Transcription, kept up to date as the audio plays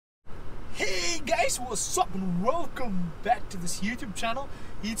Guys, what's up and welcome back to this YouTube channel.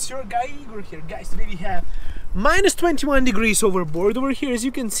 It's your guy Igor here. Guys, today we have minus 21 degrees overboard over here. As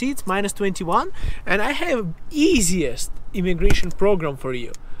you can see, it's minus 21, and I have easiest immigration program for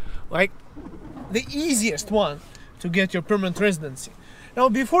you, like the easiest one to get your permanent residency. Now,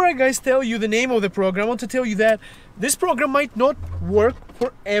 before I guys tell you the name of the program, I want to tell you that this program might not work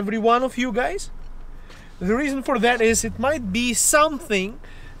for every one of you guys. The reason for that is it might be something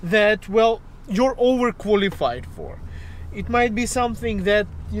that, well, you're overqualified for. It might be something that,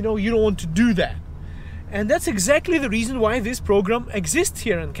 you don't want to do that. And that's exactly the reason why this program exists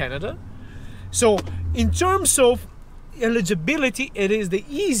here in Canada. So in terms of eligibility, it is the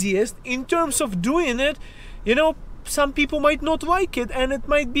easiest. In terms of doing it, some people might not like it, and it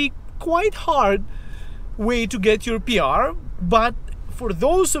might be quite hard way to get your PR. But for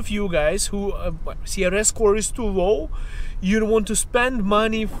those of you guys who CRS score is too low, you don't want to spend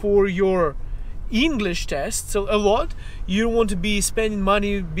money for your English tests a lot, you don't want to be spending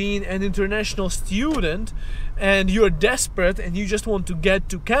money being an international student, and you're desperate and you just want to get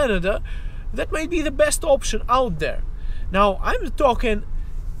to Canada, that might be the best option out there. Now, I'm talking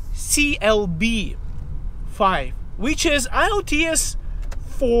CLB 5, which is IELTS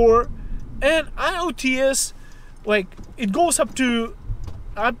 4 and IELTS, like, it goes up to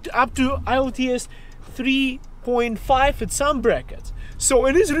IELTS 3.5 at some brackets. So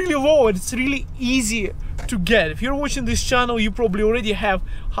it is really low and it's really easy to get. If you're watching this channel, you probably already have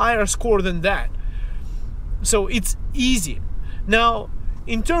higher score than that. So it's easy. Now,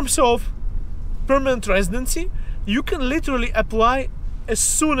 in terms of permanent residency, you can literally apply as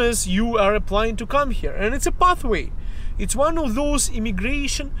soon as you are applying to come here. And it's a pathway. It's one of those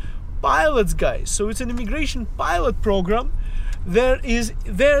immigration pilots, guys. So it's an immigration pilot program that is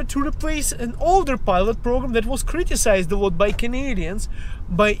there to replace an older pilot program that was criticized a lot by Canadians,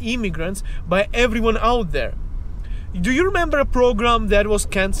 by immigrants, by everyone out there. Do you remember a program that was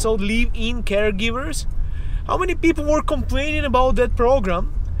cancelled, live-in caregivers? How many people were complaining about that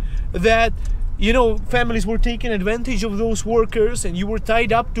program? That, families were taking advantage of those workers, and you were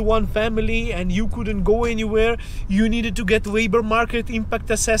tied up to one family and you couldn't go anywhere. You needed to get labor market impact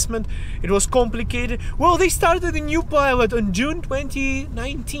assessment. It was complicated. Well, they started a new pilot on June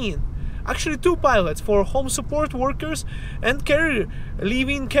 2019. Actually, two pilots for home support workers and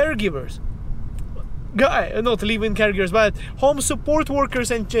live-in caregivers. Not live-in caregivers, but home support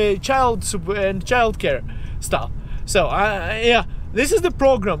workers and child care stuff. So, yeah, this is the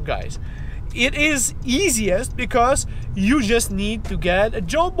program, guys. It is easiest because you just need to get a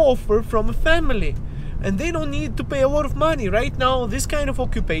job offer from a family, and they don't need to pay a lot of money. Right now, this kind of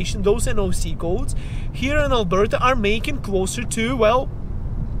occupation, those NOC codes here in Alberta are making closer to, well,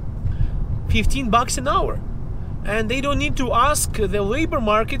 $15 an hour. And they don't need to ask the labor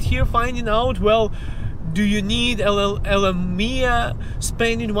market here, finding out, well, do you need LMIA,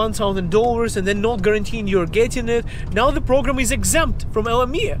 spending $1,000 and then not guaranteeing you're getting it. Now the program is exempt from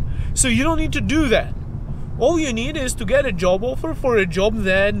LMIA, so you don't need to do that. All you need is to get a job offer for a job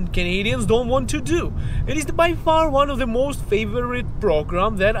that Canadians don't want to do. It is by far one of the most favorite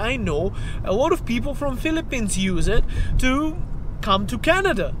programs that I know. A lot of people from Philippines use it to come to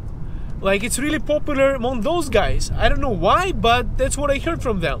Canada. Like, it's really popular among those guys. I don't know why, but that's what I heard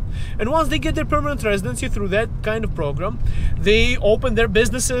from them. And once they get their permanent residency through that kind of program, they open their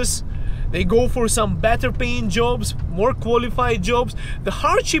businesses, they go for some better paying jobs, more qualified jobs. The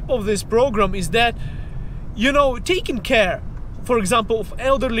hardship of this program is that, taking care, for example, of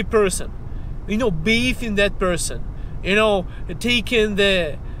elderly person, bathing that person, taking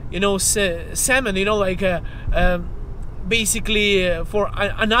the, salmon, basically for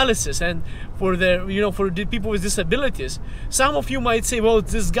analysis and for for the people with disabilities. Some of you might say, well,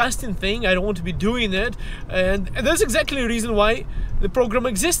 it's a disgusting thing, I don't want to be doing it, and that's exactly the reason why the program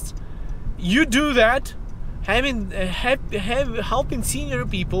exists. You do that, helping senior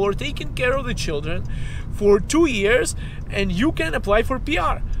people or taking care of the children for 2 years, and you can apply for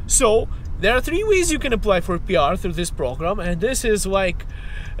PR. So there are 3 ways you can apply for PR through this program, and this is like,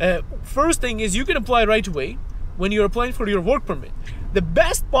 first thing is you can apply right away when you're applying for your work permit. The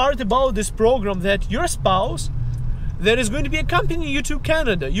best part about this program that your spouse that is going to be accompanying you to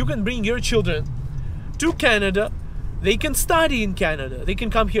Canada, you can bring your children to Canada. They can study in Canada. They can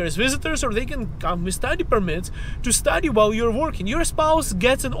come here as visitors, or they can come with study permits to study while you're working. Your spouse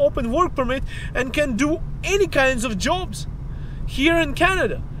gets an open work permit and can do any kinds of jobs here in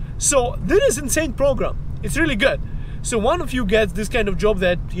Canada. So this is an insane program. It's really good. So one of you gets this kind of job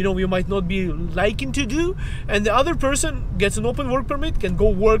that you might not be liking to do, and the other person gets an open work permit, can go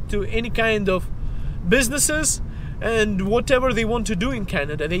work to any kind of businesses and whatever they want to do in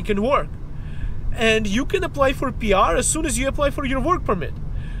Canada, they can work. and you can apply for PR as soon as you apply for your work permit.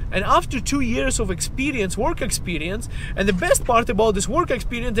 And after 2 years of experience, work experience, and the best part about this work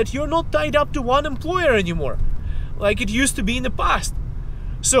experience, that you're not tied up to one employer anymore, like it used to be in the past.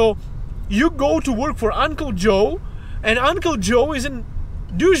 So you go to work for Uncle Joe, and Uncle Joe is a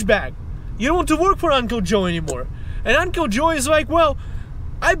douchebag. You don't want to work for Uncle Joe anymore. And Uncle Joe is like, well,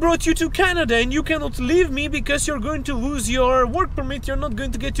 I brought you to Canada and you cannot leave me because you're going to lose your work permit. You're not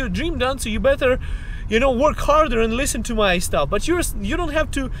going to get your dream done, so you better, you know, work harder and listen to my stuff. But you don't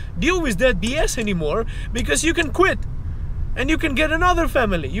have to deal with that BS anymore, because you can quit and you can get another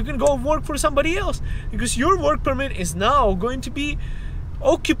family. You can go work for somebody else, because your work permit is now going to be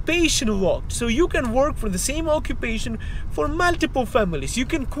occupation locked, so you can work for the same occupation for multiple families. You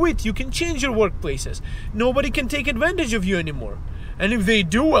can quit, you can change your workplaces. Nobody can take advantage of you anymore. And if they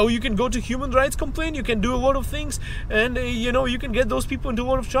do, well, you can go to human rights complaint, you can do a lot of things, and you know, you can get those people into a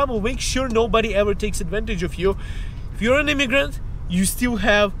lot of trouble. Make sure nobody ever takes advantage of you. If you're an immigrant, you still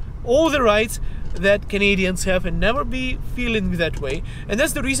have all the rights that Canadians have, and never be feeling that way. And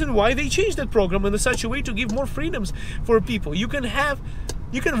that's the reason why they changed that program in such a way to give more freedoms for people. You can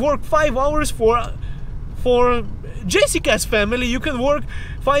work 5 hours for Jessica's family, you can work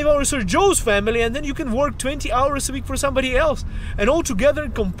 5 hours for Joe's family, and then you can work 20 hours a week for somebody else. And altogether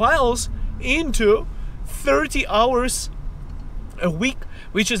it compiles into 30 hours a week,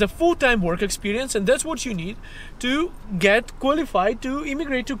 which is a full-time work experience, and that's what you need to get qualified to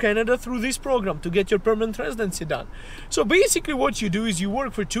immigrate to Canada through this program, to get your permanent residency done. So basically what you do is you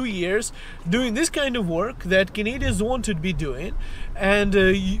work for 2 years doing this kind of work that Canadians want to be doing, and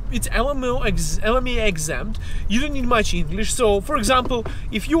it's LMA exempt. You don't need much English. So for example,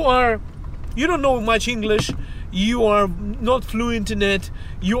 if you don't know much English, you are not fluent in it,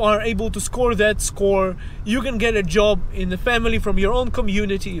 you are able to score that score, you can get a job in the family from your own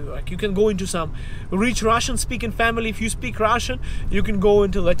community. Like, you can go into some rich Russian speaking family. If you speak Russian, you can go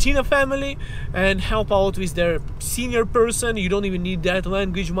into Latina family and help out with their senior person. You don't even need that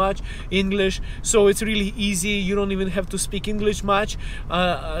language much, English, so it's really easy. You don't even have to speak English much,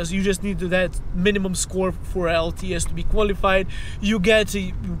 you just need that minimum score for LTS to be qualified. You get,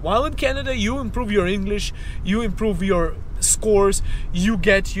 while in Canada, you improve your English, you improve your scores, you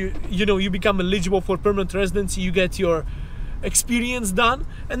become eligible for permanent residency, you get your experience done,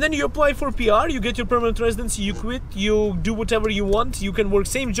 and then you apply for PR, you get your permanent residency, you quit, you do whatever you want. You can work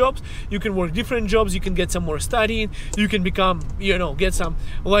same jobs, you can work different jobs, you can get some more studying, you can become, get some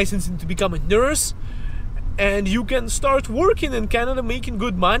licensing to become a nurse, and you can start working in Canada, making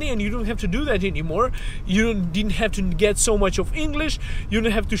good money. And you don't have to do that anymore. You didn't have to get so much of English, you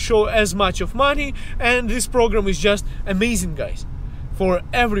don't have to show as much of money, and this program is just amazing, guys, for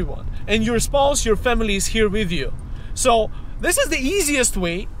everyone. And your spouse, your family is here with you. So this is the easiest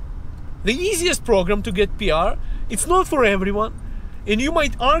way, the easiest program to get PR. It's not for everyone, and you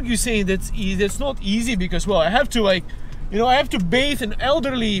might argue saying that's not easy because, well, I have to I have to bathe an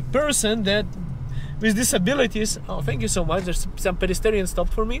elderly person that with disabilities. Oh, thank you so much. There's some pedestrian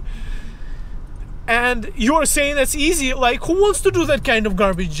stopped for me. And you're saying that's easy. Like, who wants to do that kind of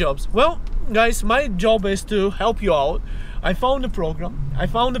garbage jobs? Well, guys, my job is to help you out. I found a program, I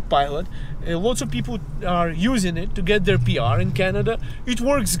found a pilot. Lots of people are using it to get their PR in Canada. It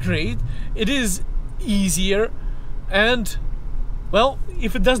works great. It is easier. And, well,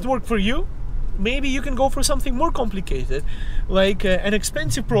 if it doesn't work for you, maybe you can go for something more complicated, like an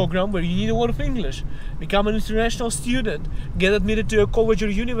expensive program where you need a lot of English. Become an international student, get admitted to a college or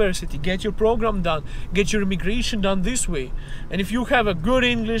university, get your program done, get your immigration done this way. And if you have a good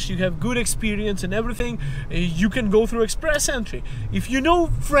English, you have good experience and everything, you can go through express entry. If you know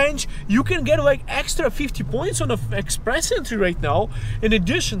French, you can get like extra 50 points on an express entry right now in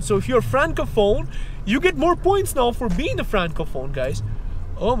addition. So if you're francophone, you get more points now for being a francophone, guys.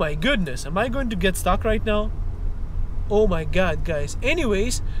 Oh my goodness, am I going to get stuck right now? Oh my god, guys.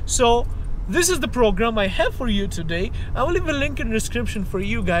 Anyways, so this is the program I have for you today. I will leave a link in the description for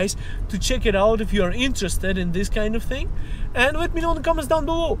you guys to check it out if you are interested in this kind of thing. And let me know in the comments down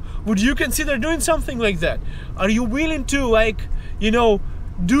below. Would you consider doing something like that? Are you willing to, like,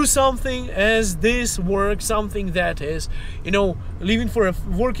 do something as this work, something that is,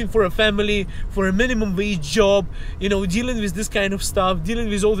 working for a family, for a minimum wage job, dealing with this kind of stuff, dealing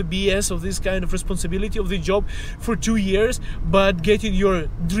with all the BS of this kind of responsibility of the job for 2 years, but getting your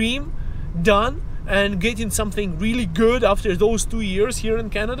dream done and getting something really good after those 2 years here in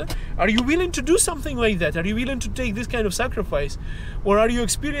Canada? Are you willing to do something like that? Are you willing to take this kind of sacrifice? Or are you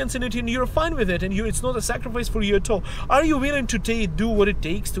experiencing it and you're fine with it and it's not a sacrifice for you at all? Are you willing to do what it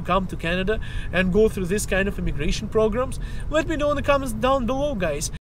takes to come to Canada and go through this kind of immigration programs? Let me know in the comments down below, guys.